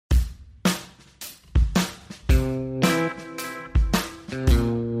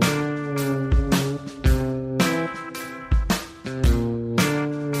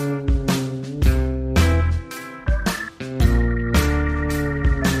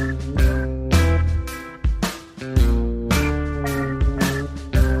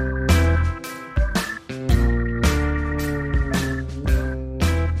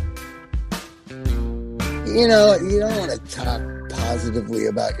positively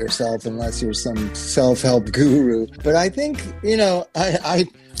about yourself unless you're some self-help guru. But I think, I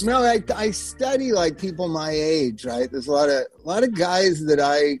study like people my age, right? There's a lot of guys that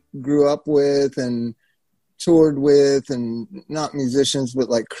I grew up with and toured with, and not musicians, but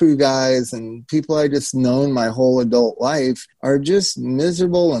like crew guys and people I just known my whole adult life are just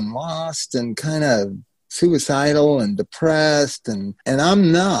miserable and lost and kind of suicidal and depressed. And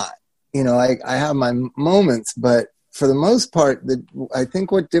I'm not, I have my moments, but for the most part, I think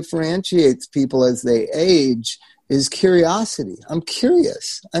what differentiates people as they age is curiosity. I'm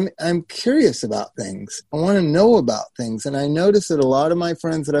curious. I'm curious about things. I want to know about things. And I notice that a lot of my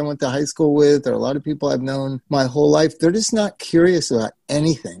friends that I went to high school with, or a lot of people I've known my whole life, they're just not curious about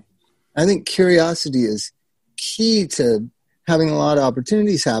anything. I think curiosity is key to having a lot of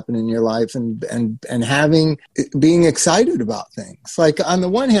opportunities happen in your life and being excited about things. Like on the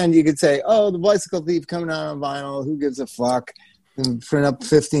one hand, you could say, oh, the Bicycle Thief coming out on vinyl, who gives a fuck? And print up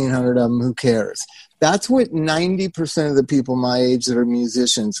 1,500 of them, who cares? That's what 90% of the people my age that are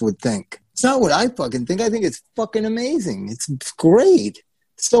musicians would think. It's not what I fucking think. I think it's fucking amazing. It's great.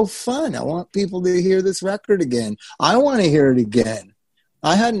 It's so fun. I want people to hear this record again. I want to hear it again.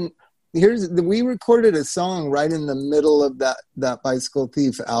 We recorded a song right in the middle of that Bicycle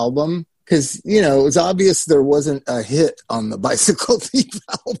Thief album. Because, it was obvious there wasn't a hit on the Bicycle Thief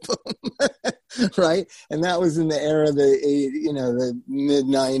album, right? And that was in the era, the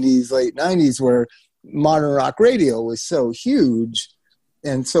mid-'90s, late '90s, where modern rock radio was so huge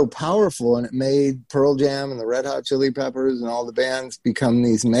and so powerful, and it made Pearl Jam and the Red Hot Chili Peppers and all the bands become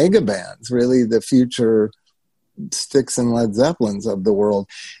these mega bands, really the future Styx and Led Zeppelins of the world.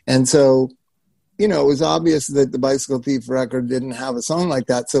 And so, it was obvious that the Bicycle Thief record didn't have a song like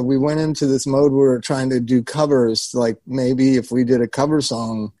that. So we went into this mode where we were trying to do covers. Like maybe if we did a cover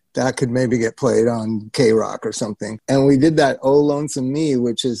song, that could maybe get played on K-Rock or something. And we did that Oh Lonesome Me,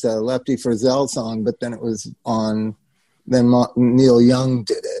 which is a Lefty Frizzell song, but then it was then Neil Young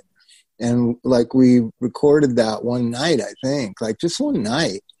did it. And like we recorded that one night, I think, like just one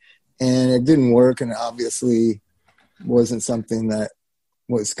night. And it didn't work, and obviously wasn't something that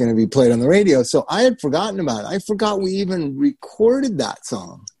was going to be played on the radio. So I had forgotten about it. I forgot we even recorded that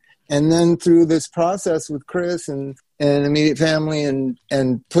song. And then through this process with Chris and Immediate Family and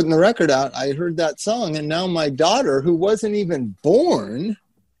putting the record out, I heard that song. And now my daughter, who wasn't even born,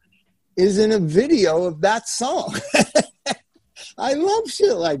 is in a video of that song. I love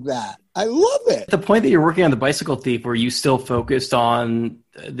shit like that. I love it. At the point that you're working on the Bicycle Thief, were you still focused on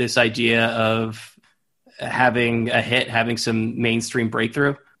this idea of having a hit, having some mainstream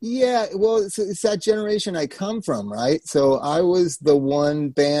breakthrough? Yeah, well, it's that generation I come from, right? So I was the one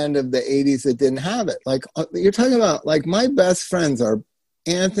band of the 80s that didn't have it. Like, you're talking about, like, my best friends are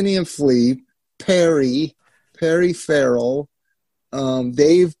Anthony and Flea, Perry Farrell,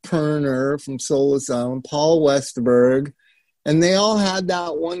 Dave Pirner from Soul Asylum, Paul Westerberg, and they all had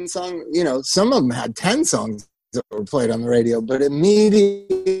that one song. Some of them had 10 songs that were played on the radio, but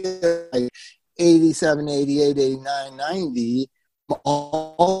immediately, like, 87, 88, 89, 90,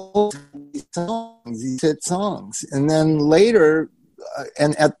 all these songs, these hit songs. And then later,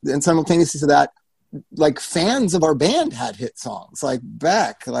 and simultaneously to that, like fans of our band had hit songs, like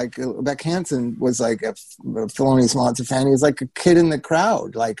Beck Hansen was like a Thelonious Monster fan. He was like a kid in the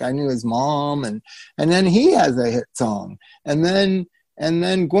crowd. Like I knew his mom, and then he has a hit song. And then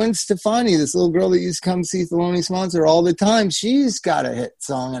Gwen Stefani, this little girl that used to come see Thelonious Monster all the time, she's got a hit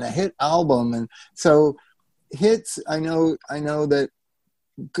song and a hit album. And so hits, I know that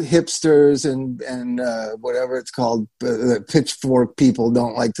hipsters and whatever it's called, the pitchfork people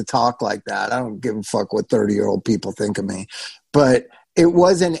don't like to talk like that. I don't give a fuck what 30-year-old people think of me. But it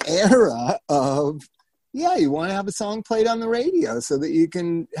was an era of, you want to have a song played on the radio so that you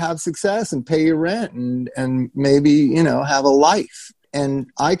can have success and pay your rent and maybe, have a life.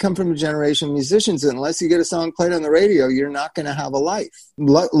 And I come from a generation of musicians that unless you get a song played on the radio, you're not going to have a life.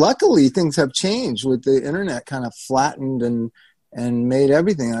 Luckily, things have changed with the internet kind of flattened and made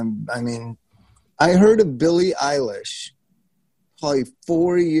everything. I heard of Billie Eilish probably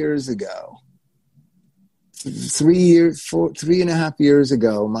 4 years ago. 3.5 years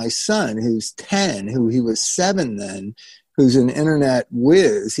ago, my son, who's 10, who he was 7 then, who's an internet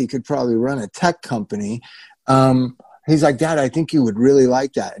whiz, he could probably run a tech company. He's like, Dad, I think you would really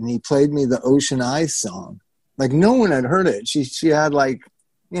like that. And he played me the Ocean Eyes song. Like no one had heard it. She had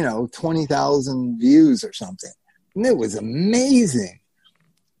 20,000 views or something. And it was amazing.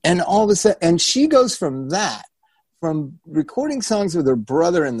 And all of a sudden, and she goes from recording songs with her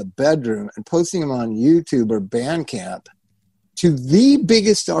brother in the bedroom and posting them on YouTube or Bandcamp to the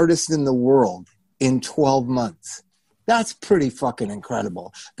biggest artist in the world in 12 months. That's pretty fucking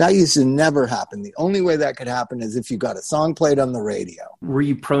incredible. That used to never happen. The only way that could happen is if you got a song played on the radio. Were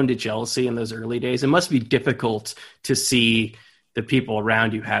you prone to jealousy in those early days? It must be difficult to see the people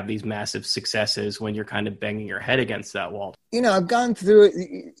around you have these massive successes when you're kind of banging your head against that wall. You know, I've gone through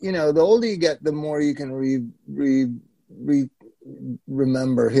it. You know, the older you get, the more you can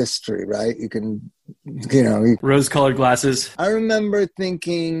remember history, right? You can, you know. Rose-colored glasses. I remember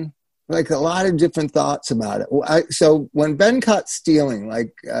thinking like a lot of different thoughts about it. So when Ben Caught Stealing,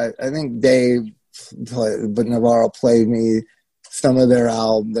 like I think Dave Navarro played me some of their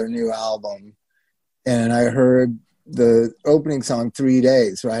new album, and I heard the opening song 3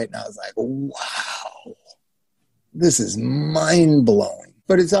 days, right? And I was like, wow, this is mind-blowing.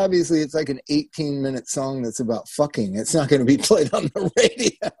 But it's obviously, it's like an 18-minute song that's about fucking. It's not going to be played on the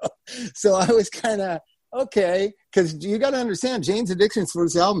radio. So I was kind of, okay, because you got to understand, Jane's Addiction's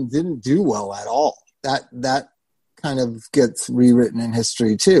first album didn't do well at all. That kind of gets rewritten in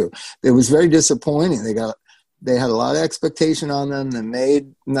history too. It was very disappointing. They had a lot of expectation on them. They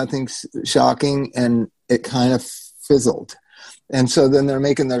made nothing shocking, and it kind of fizzled. And so then they're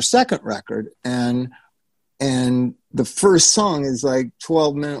making their second record, and the first song is like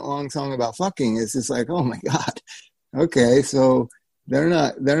 12-minute long song about fucking. It's just like, oh my God. Okay, so they're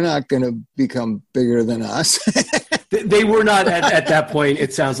not going to become bigger than us. They were not at that point.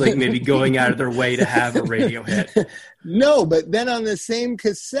 It sounds like maybe going out of their way to have a radio hit. No, but then on the same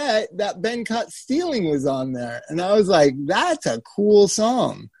cassette, that Ben Caught Stealing was on there. And I was like, that's a cool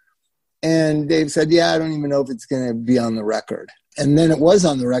song. And Dave said, yeah, I don't even know if it's going to be on the record. And then it was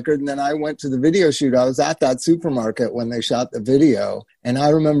on the record. And then I went to the video shoot. I was at that supermarket when they shot the video. And I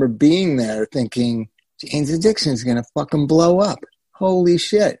remember being there thinking, Jane's Addiction is going to fucking blow up. Holy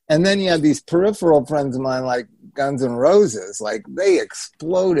shit. And then you had these peripheral friends of mine like Guns N' Roses. Like they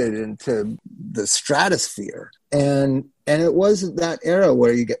exploded into the stratosphere. And it was that era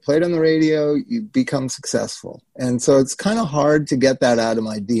where you get played on the radio, you become successful. And so it's kind of hard to get that out of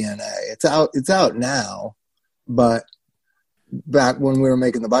my DNA. It's out now, but back when we were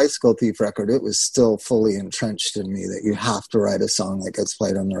making the Bicycle Thief record, it was still fully entrenched in me that you have to write a song that gets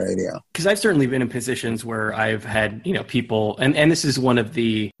played on the radio. Because I've certainly been in positions where I've had, people, and this is one of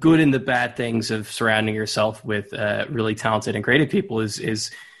the good and the bad things of surrounding yourself with really talented and creative people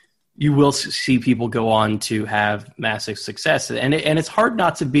is you will see people go on to have massive success. And it's hard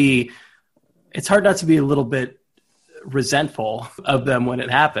not to be a little bit resentful of them when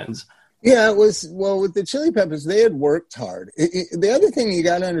it happens. Yeah, it was, well, with the Chili Peppers, they had worked hard. The other thing you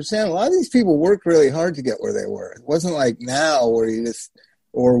got to understand, a lot of these people worked really hard to get where they were. It wasn't like now where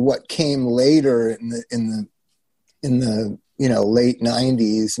or what came later in the late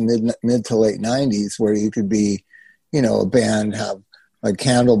 90s, mid to late 90s, where you could be, a band, have like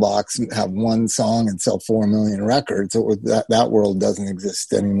Candlebox, have one song and sell 4 million records. That world doesn't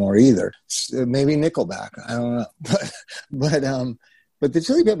exist anymore either. Maybe Nickelback, I don't know. But the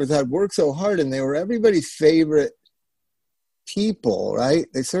Chili Peppers had worked so hard, and they were everybody's favorite people, right?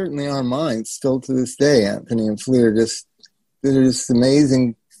 They certainly are mine still to this day. Anthony and Flea they're just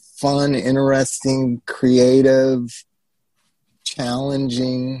amazing, fun, interesting, creative,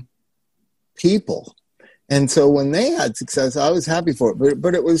 challenging people. And so when they had success, I was happy for it.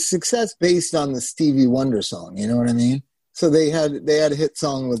 But it was success based on the Stevie Wonder song, you know what I mean? So they had a hit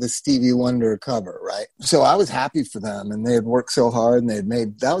song with a Stevie Wonder cover, right? So I was happy for them, and they had worked so hard, and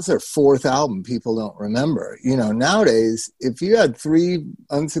that was their fourth album. People don't remember. Nowadays, if you had 3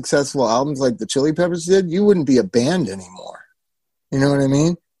 unsuccessful albums like the Chili Peppers did, you wouldn't be a band anymore. You know what I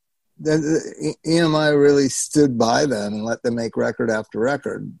mean? The EMI really stood by them and let them make record after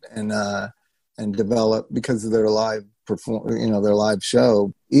record and develop because of their live their live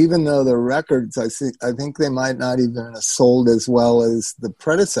show. Even though the records, I think they might not even have sold as well as the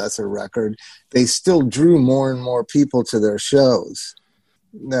predecessor record, they still drew more and more people to their shows.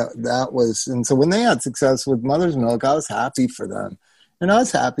 That was, and so when they had success with Mother's Milk, I was happy for them, and I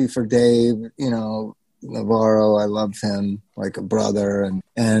was happy for Dave. Navarro, I loved him like a brother, and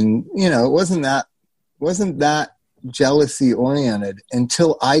it wasn't that jealousy oriented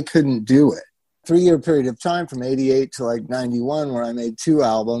until I couldn't do it. 3-year period of time from 88 to like 91 where I made 2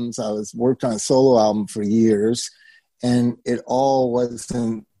 albums. I worked on a solo album for years, and it all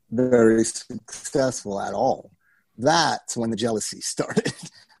wasn't very successful at all. That's when the jealousy started,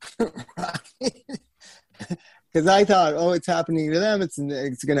 right? Because I thought, it's happening to them, it's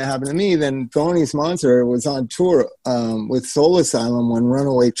going to happen to me. Then Thelonious Monster was on tour with Soul Asylum when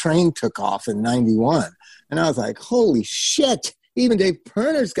Runaway Train took off in 91. And I was like, holy shit. Even Dave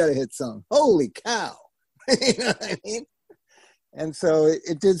Pirner's got a hit song. Holy cow. You know what I mean? And so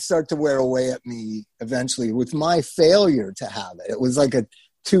it did start to wear away at me eventually with my failure to have it. It was like a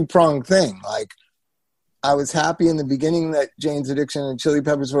two-pronged thing. Like, I was happy in the beginning that Jane's Addiction and Chili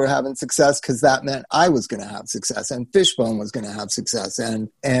Peppers were having success because that meant I was going to have success, and Fishbone was going to have success,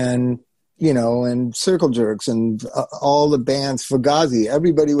 and you know, and Circle Jerks and all the bands, Fugazi,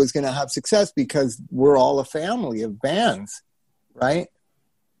 everybody was going to have success because we're all a family of bands, right?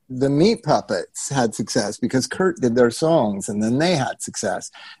 The Meat Puppets had success because Kurt did their songs, and then they had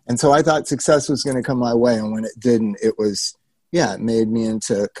success. And so I thought success was going to come my way, and when it didn't, it was, it made me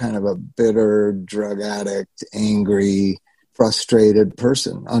into kind of a bitter, drug addict, angry, frustrated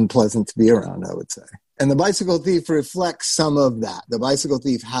person, unpleasant to be around, I would say. And The Bicycle Thief reflects some of that. The Bicycle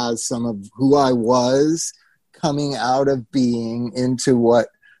Thief has some of who I was coming out of being into what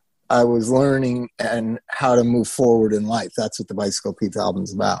I was learning and how to move forward in life. That's what The Bicycle Thief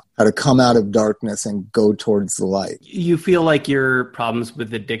album's about. How to come out of darkness and go towards the light. You feel like your problems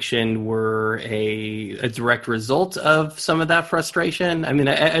with addiction were a direct result of some of that frustration? I mean,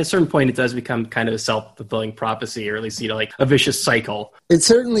 at a certain point, it does become kind of a self-fulfilling prophecy, or at least, like a vicious cycle. It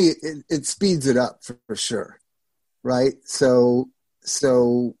certainly, it speeds it up for sure, right? So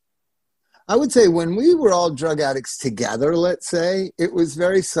I would say when we were all drug addicts together, let's say, it was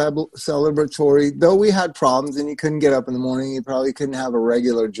very celebratory. Though we had problems and you couldn't get up in the morning, you probably couldn't have a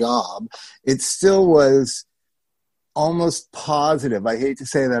regular job, it still was almost positive. I hate to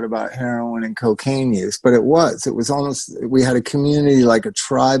say that about heroin and cocaine use, but it was. It was almost, we had a community, like a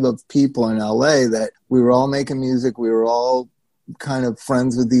tribe of people in LA that we were all making music. We were all kind of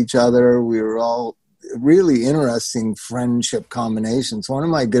friends with each other. We were all really interesting friendship combinations. One of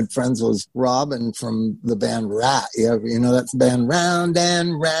my good friends was Robin from the band Rat. You know, that's the band Round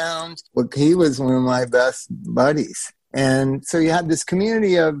and Round. Well, he was one of my best buddies. And so you had this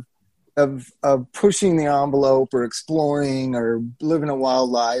community of pushing the envelope or exploring or living a wild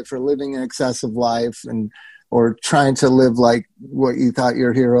life or living an excessive life or trying to live like what you thought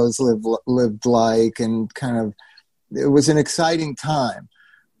your heroes lived like, and kind of, it was an exciting time.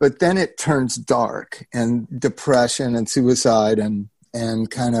 But then it turns dark, and depression and suicide and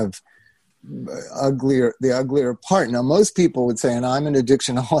kind of the uglier part. Now, most people would say, and I'm an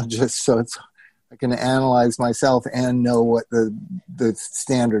addictionologist, so I can analyze myself and know what the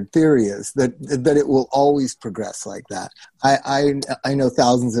standard theory is, that it will always progress like that. I know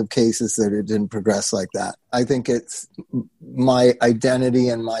thousands of cases that it didn't progress like that. I think it's my identity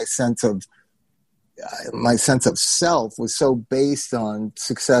and my sense of self was so based on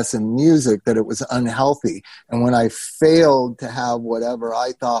success in music that it was unhealthy. And when I failed to have whatever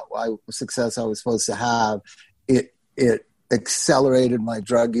I thought success I was supposed to have, it accelerated my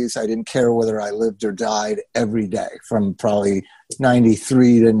drug use. I didn't care whether I lived or died every day from probably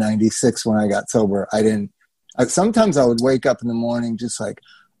 93 to 96 when I got sober. Sometimes I would wake up in the morning just like,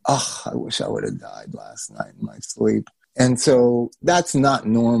 oh, I wish I would have died last night in my sleep. And so that's not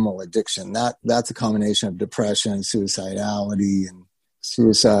normal addiction. That's a combination of depression, suicidality, and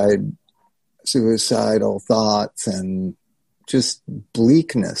suicidal thoughts, and just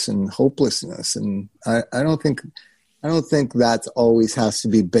bleakness and hopelessness. And I don't think that always has to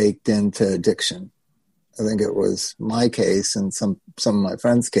be baked into addiction. I think it was my case and some of my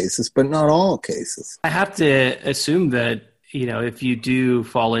friends' cases, but not all cases. I have to assume that, you know, if you do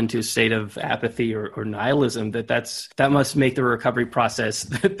fall into a state of apathy or nihilism, that must make the recovery process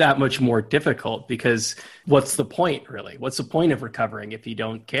that much more difficult, because what's the point, really? What's the point of recovering if you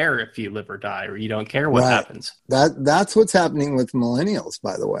don't care if you live or die, or you don't care what happens? That's what's happening with millennials,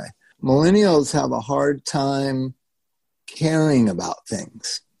 by the way. Millennials have a hard time caring about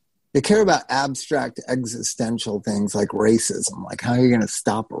things. They care about abstract existential things like racism. Like, how are you going to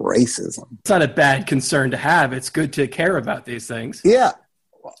stop racism? It's not a bad concern to have. It's good to care about these things. Yeah.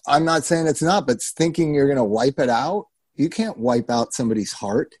 I'm not saying it's not, but thinking you're going to wipe it out. You can't wipe out somebody's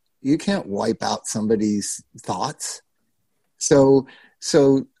heart. You can't wipe out somebody's thoughts. So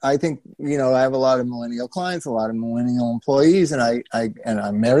I think, you know, I have a lot of millennial clients, a lot of millennial employees, and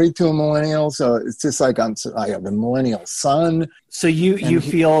I'm married to a millennial. So it's just like I have a millennial son. So you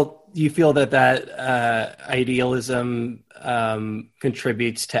feel that idealism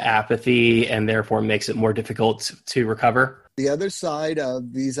contributes to apathy and therefore makes it more difficult to recover? The other side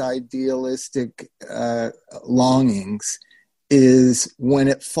of these idealistic longings is when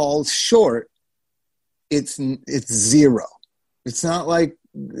it falls short, it's zero. It's not like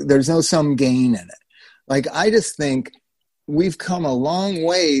there's no some gain in it. Like, I just think we've come a long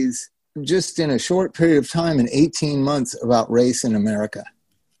ways just in a short period of time, in 18 months, about race in America.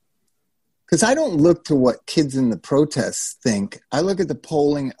 because I don't look to what kids in the protests think. I look at the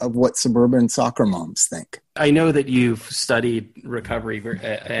polling of what suburban soccer moms think. I know that you've studied recovery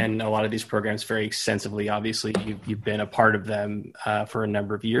and a lot of these programs very extensively. Obviously, you've been a part of them for a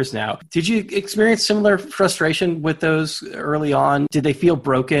number of years now. Did you experience similar frustration with those early on? Did they feel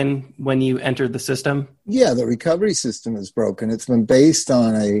broken when you entered the system? Yeah, the recovery system is broken. It's been based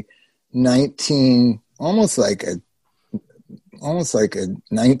on almost like a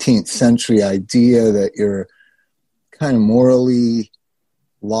 19th century idea that you're kind of morally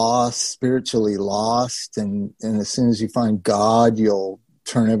lost, spiritually lost, and as soon as you find God, you'll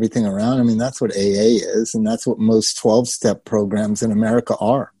turn everything around. I mean, that's what AA is, and that's what most 12-step programs in America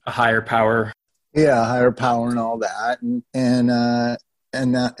are. A higher power. Yeah, higher power and all that.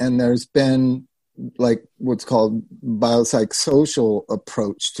 And there's been like what's called biopsychosocial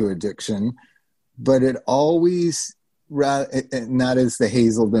approach to addiction, but it always, and that is the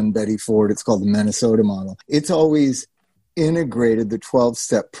Hazelden, Betty Ford, it's called the Minnesota model. It's always integrated the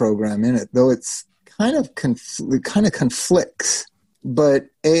 12-step program in it, though it's it kind of conflicts. But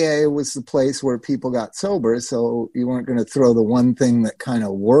AA was the place where people got sober, so you weren't going to throw the one thing that kind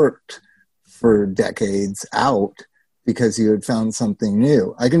of worked for decades out because you had found something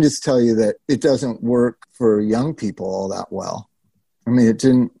new. I can just tell you that it doesn't work for young people all that well. I mean,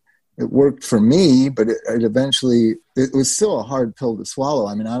 it worked for me, but it was still a hard pill to swallow.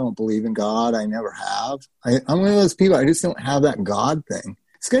 I mean, I don't believe in God. I never have. I'm one of those people, I just don't have that God thing.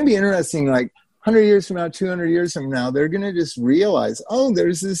 It's going to be interesting, like 100 years from now, 200 years from now, they're going to just realize, oh,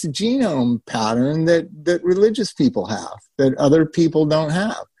 there's this genome pattern that religious people have, that other people don't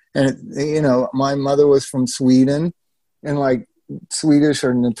have. And, my mother was from Sweden, and like Swedish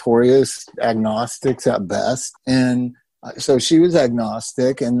are notorious agnostics at best. And so she was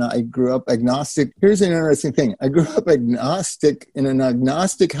agnostic, and I grew up agnostic. Here's an interesting thing. I grew up agnostic in an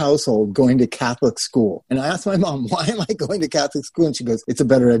agnostic household going to Catholic school. And I asked my mom, why am I going to Catholic school? And she goes, it's a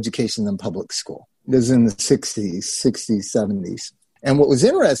better education than public school. It was in the 60s, 70s. And what was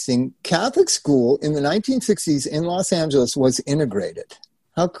interesting, Catholic school in the 1960s in Los Angeles was integrated.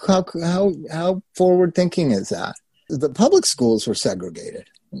 How forward thinking is that? The public schools were segregated.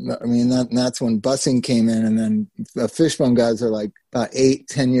 I mean, that's when busing came in, and then the Fishbone guys are like about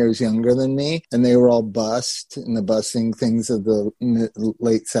 8-10 years younger than me, and they were all bussed in the busing things of the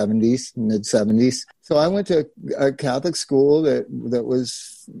late 70s, mid 70s. So I went to a Catholic school that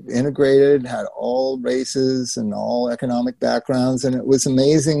was integrated, had all races and all economic backgrounds, and it was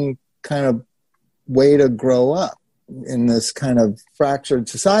amazing kind of way to grow up in this kind of fractured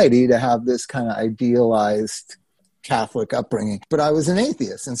society, to have this kind of idealized Catholic upbringing. But I was an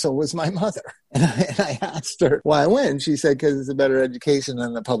atheist, and so was my mother. And I asked her why I went, and she said, because it's a better education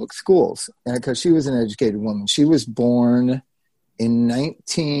than the public schools. And because she was an educated woman. She was born in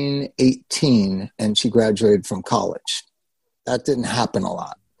 1918, and she graduated from college. That didn't happen a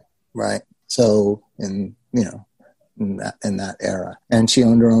lot, right? So, in that era. And she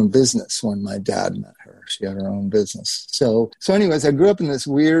owned her own business when my dad met her. She had her own business. So anyways, I grew up in this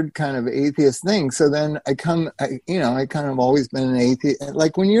weird kind of atheist thing. So then I kind of always been an atheist.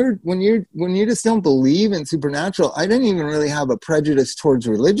 Like when you just don't believe in supernatural, I didn't even really have a prejudice towards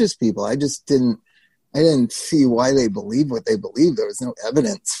religious people. I didn't see why they believed what they believed. There was no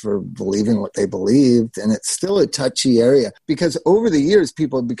evidence for believing what they believed. And it's still a touchy area because over the years,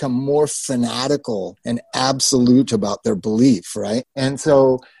 people have become more fanatical and absolute about their belief, right? And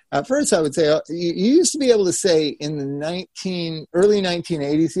so at first I would say, you used to be able to say in the early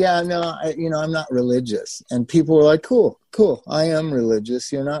 1980s, yeah, no, I'm not religious. And people were like, cool, I am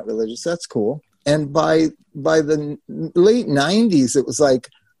religious. You're not religious. That's cool. And by the late 90s, it was like,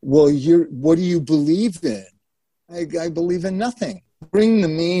 well, what do you believe in? I believe in nothing. Bring the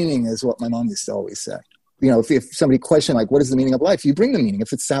meaning is what my mom used to always say. If somebody questioned, like, what is the meaning of life? You bring the meaning.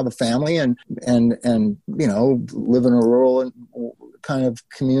 If it's to have a family and live in a rural kind of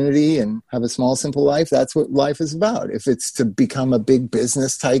community and have a small, simple life, that's what life is about. If it's to become a big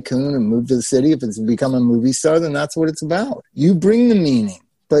business tycoon and move to the city, if it's to become a movie star, then that's what it's about. You bring the meaning.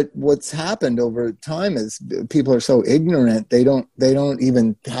 But what's happened over time is people are so ignorant, they don't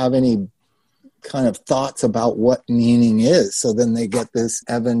even have any kind of thoughts about what meaning is. So then they get this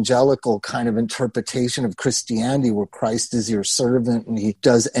evangelical kind of interpretation of Christianity where Christ is your servant and he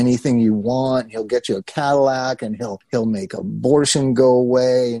does anything you want. He'll get you a Cadillac and he'll make abortion go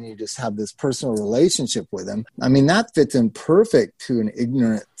away, and you just have this personal relationship with him. I mean, that fits in perfect to an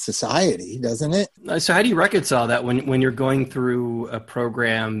ignorant society, doesn't it? So how do you reconcile that when you're going through a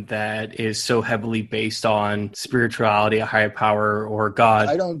program that is so heavily based on spirituality, a higher power, or God?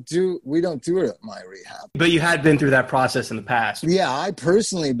 We don't do my rehab. But you had been through that process in the past. Yeah, I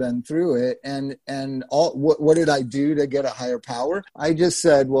personally been through it. And all what did I do to get a higher power? I just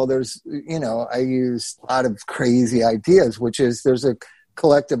said, well, I used a lot of crazy ideas, which is there's a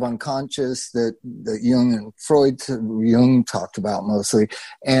collective unconscious that Jung and Jung talked about mostly.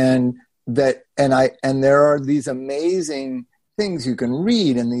 And there are these amazing things you can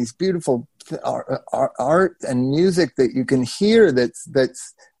read and these beautiful art and music that you can hear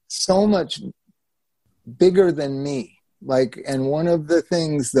that's so much bigger than me. And one of the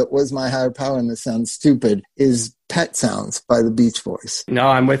things that was my higher power, and this sounds stupid, is Pet Sounds by the Beach Boys. No,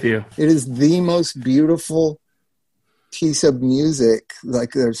 I'm with you. It is the most beautiful piece of music.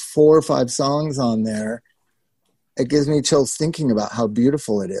 There's 4 or 5 songs on there. It gives me chills thinking about how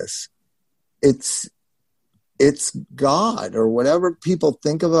beautiful it is. It's God, or whatever people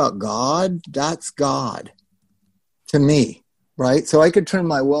think about God, that's God to me, right? So I could turn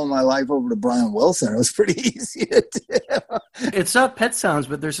my will and my life over to Brian Wilson. It was pretty easy to do. It's not Pet Sounds,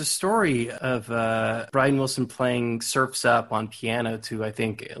 but there's a story of Brian Wilson playing Surf's Up on piano to, I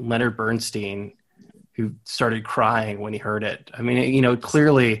think, Leonard Bernstein, who started crying when he heard it. I mean,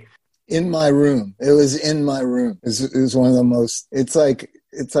 clearly... In my room. It was in my room. It was one of the most... It's like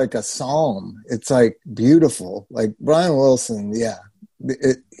a psalm. It's like beautiful. Like Brian Wilson, yeah.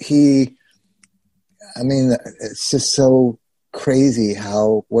 It's just so crazy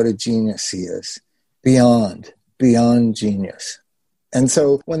what a genius he is. Beyond genius. And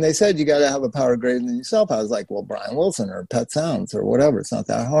so when they said you got to have a power greater than yourself, I was like, well, Brian Wilson or Pet Sounds or whatever. It's not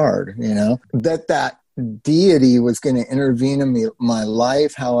that hard, that deity was going to intervene in my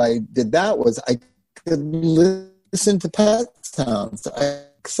life. How I did that was I could listen to Pet Sounds. I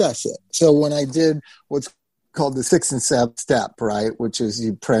access it. So when I did what's called the 6 and 7 step, right, which is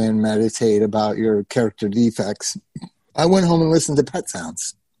you pray and meditate about your character defects, I went home and listened to Pet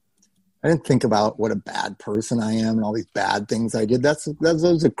Sounds. I didn't think about what a bad person I am and all these bad things I did.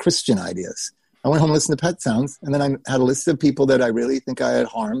 Those are Christian ideas. I went home and listened to Pet Sounds, and then I had a list of people that I really think I had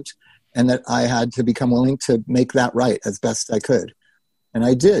harmed and that I had to become willing to make that right as best I could. And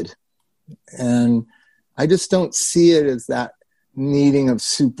I did. And I just don't see it as that needing of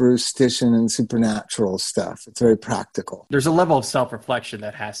superstition and supernatural stuff. It's very practical. There's a level of self-reflection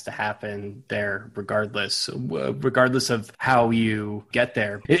that has to happen there regardless of how you get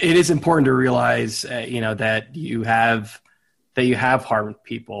there. It is important to realize, that you have harmed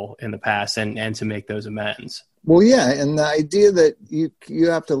people in the past and to make those amends. Well, yeah, and the idea that you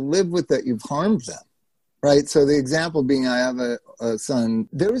have to live with that you've harmed them, right? So the example being I have a son,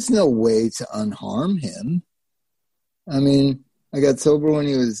 there was no way to unharm him. I mean, I got sober when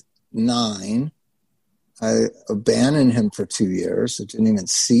he was 9. I abandoned him for 2 years. I didn't even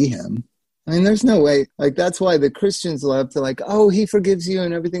see him. I mean, there's no way. That's why the Christians love to oh, he forgives you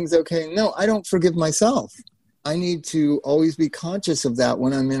and everything's okay. No, I don't forgive myself. I need to always be conscious of that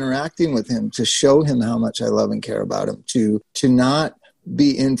when I'm interacting with him, to show him how much I love and care about him, to not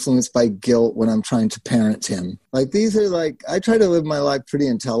be influenced by guilt when I'm trying to parent him. These are I try to live my life pretty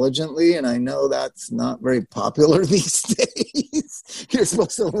intelligently, and I know that's not very popular these days. You're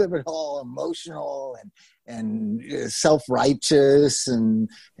supposed to live it all emotional and self-righteous and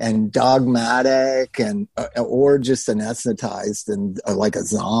dogmatic or just anesthetized and like a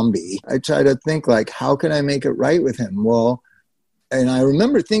zombie. I try to think how can I make it right with him? Well, and I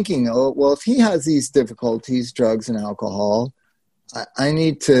remember thinking, if he has these difficulties, drugs and alcohol, I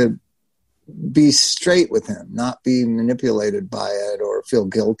need to be straight with him, not be manipulated by it or feel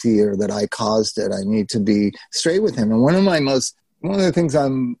guilty or that I caused it. I need to be straight with him. And one of the things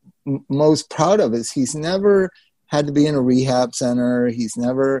I'm most proud of is he's never had to be in a rehab center. He's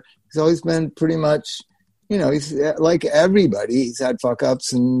always been pretty much, he's like everybody. He's had fuck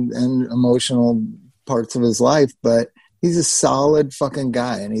ups and emotional parts of his life, but he's a solid fucking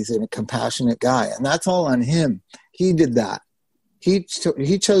guy and he's a compassionate guy. And that's all on him. He did that. He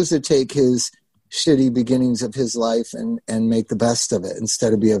chose to take his shitty beginnings of his life and make the best of it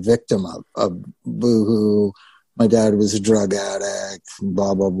instead of be a victim of boo-hoo, my dad was a drug addict,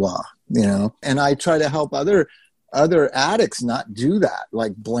 blah, blah, blah, And I try to help other addicts not do that,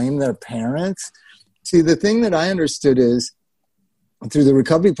 blame their parents. See, the thing that I understood is, through the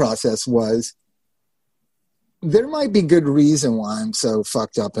recovery process, was there might be good reason why I'm so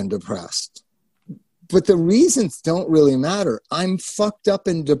fucked up and depressed. But the reasons don't really matter. I'm fucked up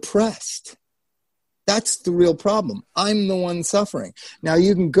and depressed. That's the real problem. I'm the one suffering. Now,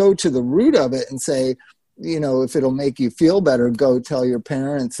 you can go to the root of it and say, if it'll make you feel better, go tell your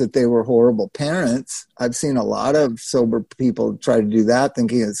parents that they were horrible parents. I've seen a lot of sober people try to do that,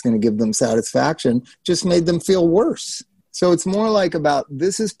 thinking it's going to give them satisfaction. Just made them feel worse. So it's more like about,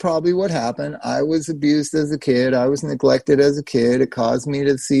 this is probably what happened. I was abused as a kid. I was neglected as a kid. It caused me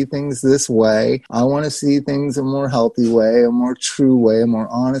to see things this way. I want to see things a more healthy way, a more true way, a more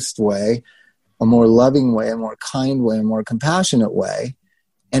honest way, a more loving way, a more kind way, a more compassionate way.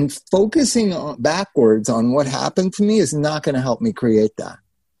 And focusing backwards on what happened to me is not going to help me create that.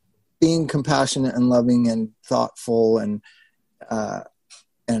 Being compassionate and loving and thoughtful and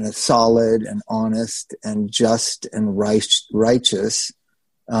solid and honest and just and righteous.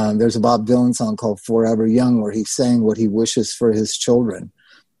 There's a Bob Dylan song called Forever Young where he's saying what he wishes for his children.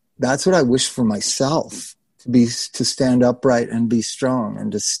 That's what I wish for myself, to stand upright and be strong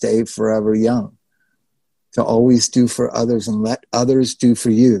and to stay forever young, to always do for others and let others do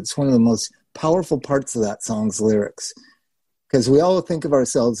for you. It's one of the most powerful parts of that song's lyrics. Because we all think of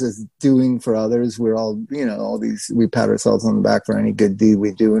ourselves as doing for others. We're all, we pat ourselves on the back for any good deed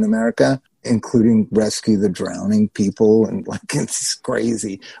we do in America, including rescue the drowning people. And it's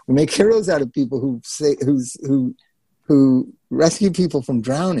crazy. We make heroes out of people who rescue people from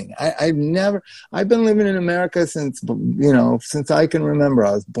drowning. I've been living in America since I can remember.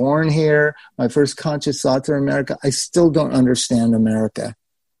 I was born here. My first conscious thoughts are America. I still don't understand America.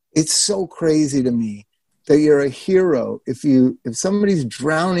 It's so crazy to me that you're a hero. If somebody's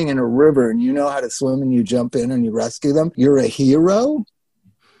drowning in a river and you know how to swim and you jump in and you rescue them, you're a hero.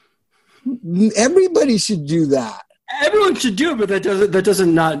 Everybody should do that. Everyone should do it, but that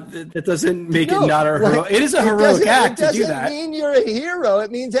doesn't make it not a hero. It is a heroic act to do that. It doesn't mean you're a hero. It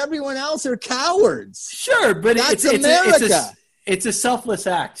means everyone else are cowards. Sure, but that's America. It's a selfless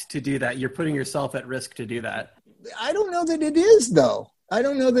act to do that. You're putting yourself at risk to do that. I don't know that it is, though. I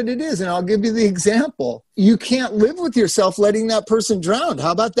don't know that it is, and I'll give you the example. You can't live with yourself letting that person drown.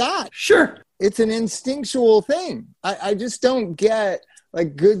 How about that? Sure. It's an instinctual thing. I just don't get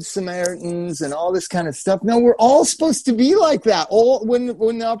Good Samaritans and all this kind of stuff. No, we're all supposed to be like that. When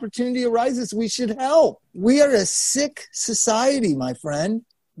the opportunity arises, we should help. We are a sick society, my friend,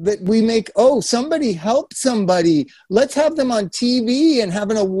 that we make, somebody help somebody. Let's have them on TV and have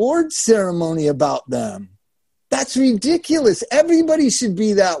an award ceremony about them. That's ridiculous. Everybody should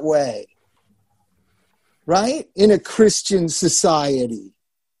be that way, right? In a Christian society,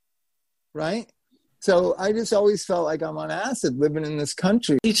 right? So I just always felt like I'm on acid living in this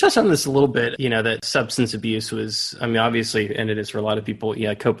country. You touched on this a little bit, that substance abuse was, obviously, and it is for a lot of people,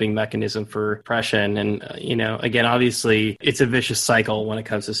 a coping mechanism for depression. And, again, obviously, it's a vicious cycle when it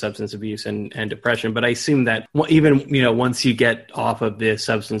comes to substance abuse and depression. But I assume that even, once you get off of the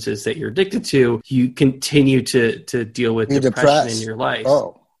substances that you're addicted to, you continue to deal with depression in your life.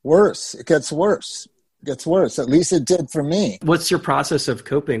 Oh, worse. It gets worse. Gets worse. At least it did for me. What's your process of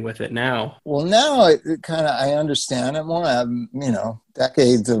coping with it now? Well, now I understand it more. I have,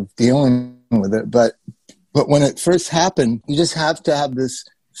 decades of dealing with it. But when it first happened, you just have to have this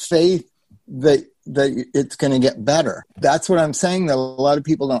faith that it's going to get better. That's what I'm saying that a lot of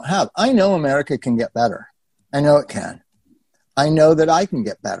people don't have. I know America can get better. I know it can. I know that I can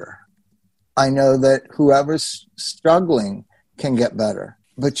get better. I know that whoever's struggling can get better.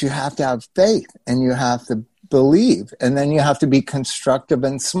 But you have to have faith and you have to believe. And then you have to be constructive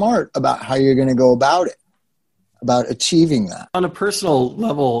and smart about how you're going to go about it, about achieving that. On a personal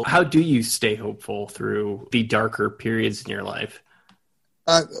level, how do you stay hopeful through the darker periods in your life?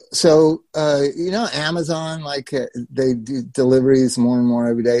 Amazon, they do deliveries more and more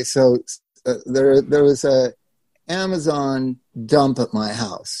every day. So there was a Amazon dump at my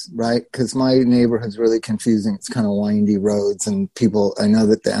house, right? Because my neighborhood's really confusing. It's kind of windy roads, and I know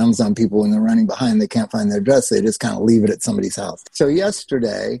that the Amazon people, when they're running behind, they can't find their address. They just kind of leave it at somebody's house. So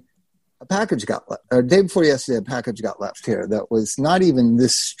yesterday, day before yesterday, a package got left here that was not even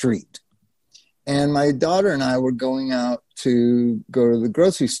this street. And my daughter and I were going out to go to the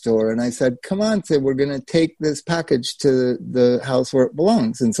grocery store. And I said, come on, we're going to take this package to the house where it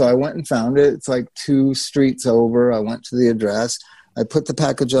belongs. And so I went and found it. It's 2 streets over. I went to the address. I put the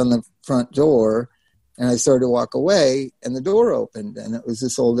package on the front door and I started to walk away, and the door opened. And it was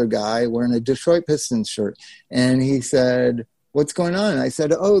this older guy wearing a Detroit Pistons shirt. And he said, what's going on? And I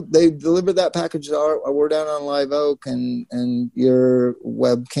said, they delivered that package. We're down on Live Oak and your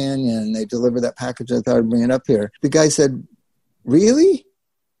Webb Canyon. They delivered that package. I thought I'd bring it up here. The guy said, really?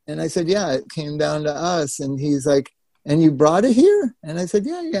 And I said, yeah, it came down to us. And he's like, and you brought it here? And I said,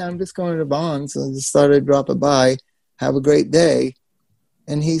 yeah, I'm just going to Bonds. So I just thought I'd drop it by. Have a great day.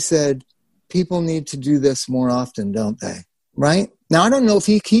 And he said, people need to do this more often, don't they? Right? Now, I don't know if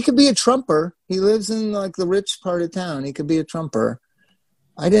he could be a Trumper. He lives in the rich part of town. He could be a Trumper.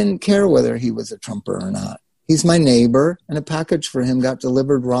 I didn't care whether he was a Trumper or not. He's my neighbor, and a package for him got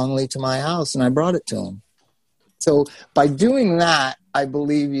delivered wrongly to my house, and I brought it to him. So by doing that, I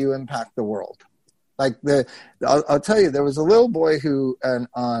believe you impact the world. Like I'll tell you, there was a little boy who,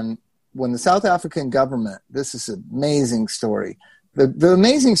 when the South African government, this is an amazing story. The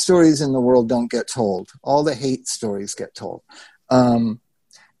amazing stories in the world don't get told. All the hate stories get told.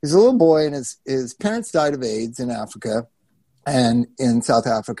 He's a little boy, and his parents died of AIDS in Africa and in South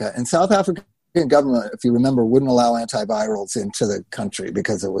Africa. And South African government, if you remember, wouldn't allow antivirals into the country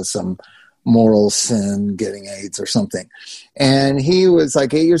because it was some moral sin getting AIDS or something. And he was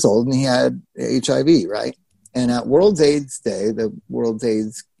like 8 years old, and he had HIV, right? And at World AIDS Day, the World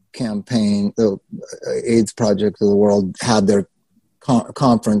AIDS campaign, the AIDS Project of the World, had their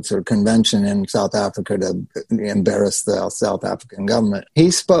conference or convention in South Africa to embarrass the South African government.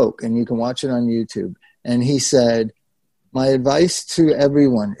 He spoke, and you can watch it on YouTube, and he said, "My advice to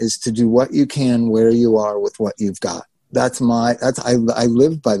everyone is to do what you can where you are with what you've got." I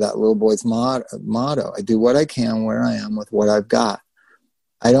live by that little boy's motto. I do what I can where I am with what I've got.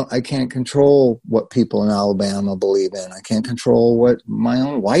 I can't control what people in Alabama believe in. I can't control what my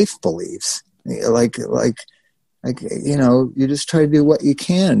own wife believes. Like, you just try to do what you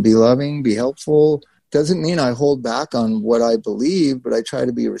can. Be loving, be helpful. Doesn't mean I hold back on what I believe, but I try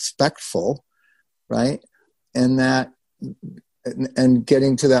to be respectful, right? And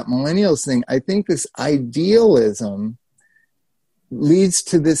getting to that millennials thing, I think this idealism leads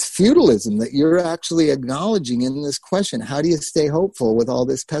to this feudalism that you're actually acknowledging in this question. How do you stay hopeful with all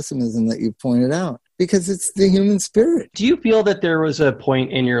this pessimism that you've pointed out? Because it's the human spirit. Do you feel that there was a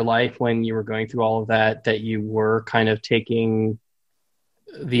point in your life when you were going through all of that you were kind of taking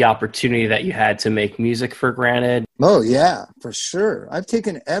the opportunity that you had to make music for granted? Oh, yeah, for sure. I've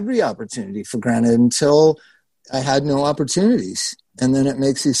taken every opportunity for granted until I had no opportunities. And then it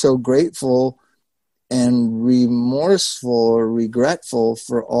makes you so grateful and remorseful or regretful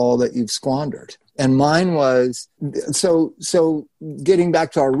for all that you've squandered. And mine was, so getting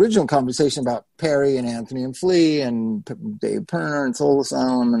back to our original conversation about Perry and Anthony and Flea and Dave Pirner and Soul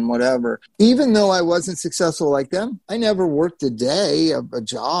Asylum and whatever, even though I wasn't successful like them, I never worked a day, a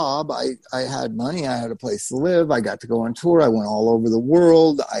job. I had money. I had a place to live. I got to go on tour. I went all over the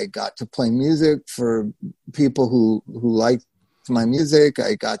world. I got to play music for people who liked my music.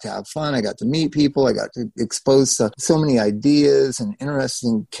 I got to have fun. I got to meet people. I got to expose to so many ideas and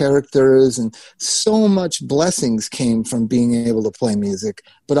interesting characters, and so much blessings came from being able to play music.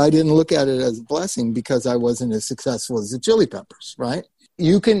 But I didn't look at it as a blessing because I wasn't as successful as the Chili Peppers, right?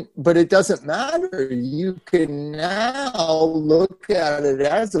 But it doesn't matter. You can now look at it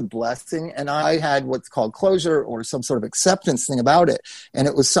as a blessing. And I had what's called closure or some sort of acceptance thing about it. And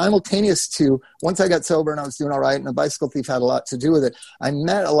it was simultaneous to, once I got sober and I was doing all right, and the Bicycle Thief had a lot to do with it, I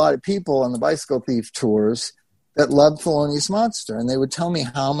met a lot of people on the Bicycle Thief tours that loved Thelonious Monster. And they would tell me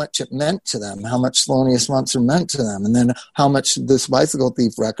how much it meant to them, how much Thelonious Monster meant to them, and then how much this Bicycle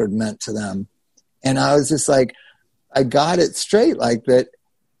Thief record meant to them. And I was just like, I got it straight, like that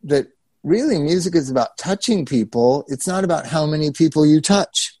really music is about touching people. It's not about how many people you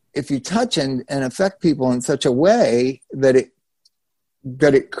touch. If you touch and affect people in such a way that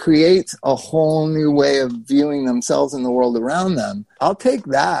it creates a whole new way of viewing themselves and the world around them, I'll take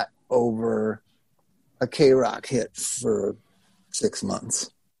that over a K-Rock hit for 6 months.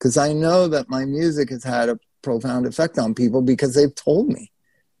 Because I know that my music has had a profound effect on people because they've told me.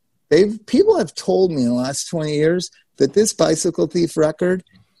 People have told me in the last 20 years that this Bicycle Thief record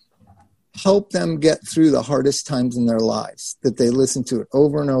helped them get through the hardest times in their lives, that they listened to it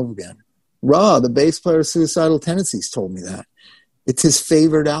over and over again. Ra, the bass player of Suicidal Tendencies, told me that. It's his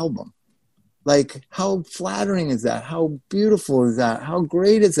favorite album. Like, how flattering is that? How beautiful is that? How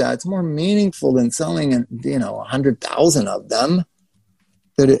great is that? It's more meaningful than selling, 100,000 of them.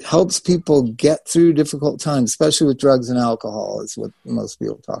 That it helps people get through difficult times, especially with drugs and alcohol, is what most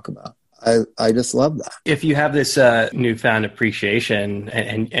people talk about. I just love that. If you have this newfound appreciation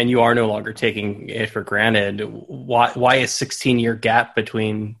and you are no longer taking it for granted, why a 16-year gap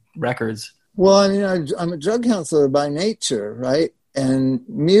between records? Well, I mean, I'm a drug counselor by nature, right? And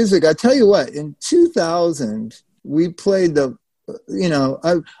music, I tell you what, in 2000, we played one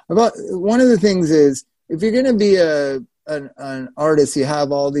of the things is, if you're going to be an artist, you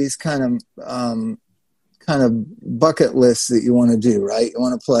have all these kind of bucket lists that you want to do, right? You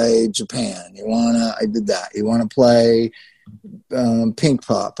want to play Japan. I did that. You want to play Pink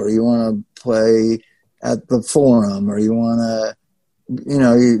Pop, or you want to play at the Forum, or you want to,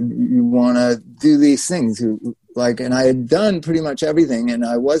 you want to do these things. And I had done pretty much everything, and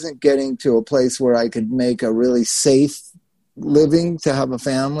I wasn't getting to a place where I could make a really safe living to have a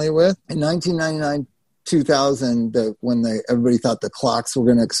family with. In 1999, 2000, when everybody thought the clocks were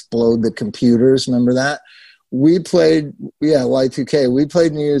going to explode the computers, remember that? we played, Y2K. We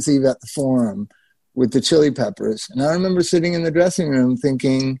played New Year's Eve at the Forum with the Chili Peppers. And I remember sitting in the dressing room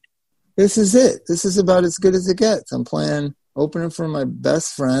thinking, this is it. This is about as good as it gets. I'm playing opening for my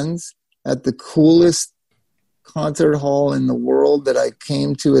best friends at the coolest concert hall in the world that I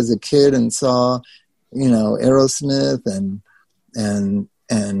came to as a kid and saw, Aerosmith and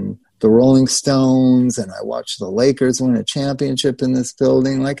the Rolling Stones, and I watched the Lakers win a championship in this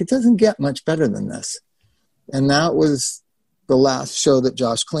building. Like, it doesn't get much better than this. And that was the last show that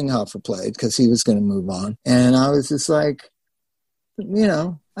Josh Klinghoffer played because he was going to move on. And I was just like,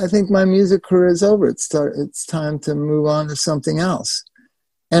 I think my music career is over. It's time to move on to something else.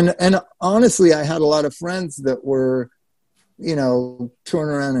 And honestly, I had a lot of friends that were,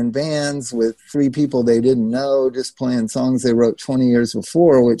 touring around in vans with 3 people they didn't know, just playing songs they wrote 20 years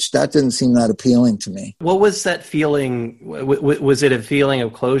before, which that didn't seem that appealing to me. What was that feeling? Was it a feeling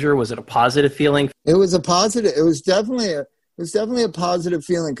of closure? Was it a positive feeling? It was a positive. It was definitely a positive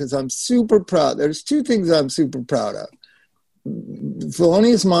feeling because I'm super proud. There's 2 things I'm super proud of.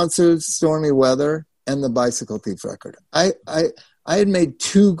 Thelonious Monsters, Stormy Weather, and the Bicycle Thief record. I had made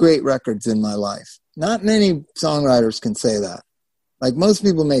 2 great records in my life. Not many songwriters can say that. Like, most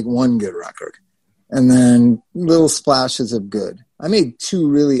people make 1 good record and then little splashes of good. I made 2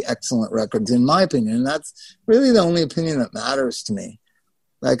 really excellent records, in my opinion, and that's really the only opinion that matters to me.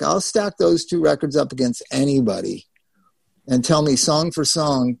 Like, I'll stack those 2 records up against anybody and tell me song for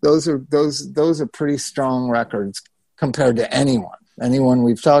song, those are pretty strong records compared to anyone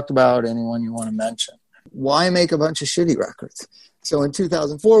we've talked about, anyone you want to mention. Why make a bunch of shitty records? So in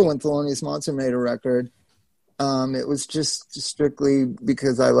 2004, when Thelonious Monster made a record, it was just strictly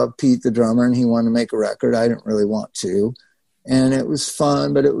because I love Pete, the drummer, and he wanted to make a record. I didn't really want to. And it was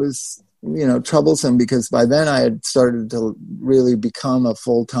fun, but it was, troublesome because by then I had started to really become a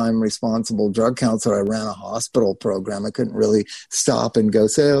full-time responsible drug counselor. I ran a hospital program. I couldn't really stop and go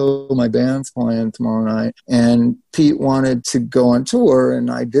say, my band's playing tomorrow night. And Pete wanted to go on tour, and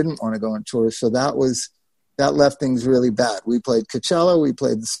I didn't want to go on tour. So that left things really bad. We played Coachella, we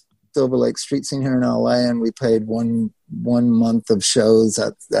played the Silver Lake street scene here in LA, and we played one month of shows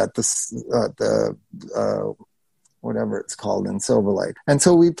at the whatever it's called in Silver Lake. And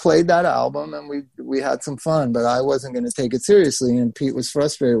so we played that album and we had some fun, but I wasn't going to take it seriously, and Pete was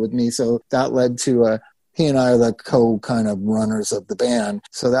frustrated with me. So that led to he and I are the kind of runners of the band.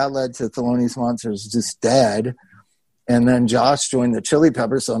 So that led to Thelonious Monsters just dead. And then Josh joined the Chili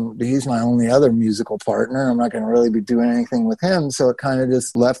Peppers, so he's my only other musical partner. I'm not going to really be doing anything with him. So it kind of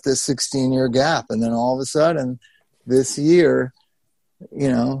just left this 16-year gap. And then all of a sudden, this year,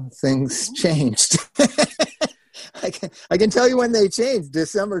 things changed. I can tell you when they changed.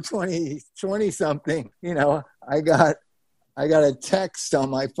 December 2020 something. I got a text on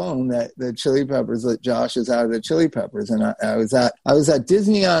my phone that the Chili Peppers, that Josh is out of the Chili Peppers, and I was at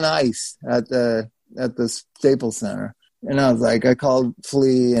Disney on Ice at the Staples Center. And I was like, I called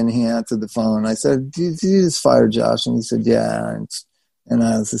Flea and he answered the phone. I said, did you just fire Josh? And he said, yeah. And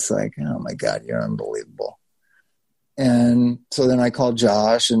I was just like, oh my God, you're unbelievable. And so then I called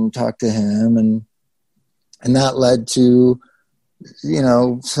Josh and talked to him, and that led to,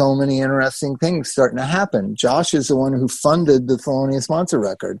 so many interesting things starting to happen. Josh is the one who funded the Thelonious Monster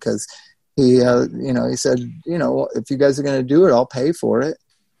record because he said, if you guys are going to do it, I'll pay for it.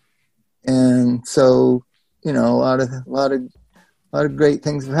 And so, a lot of great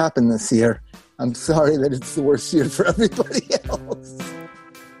things have happened this year. I'm sorry that it's the worst year for everybody else.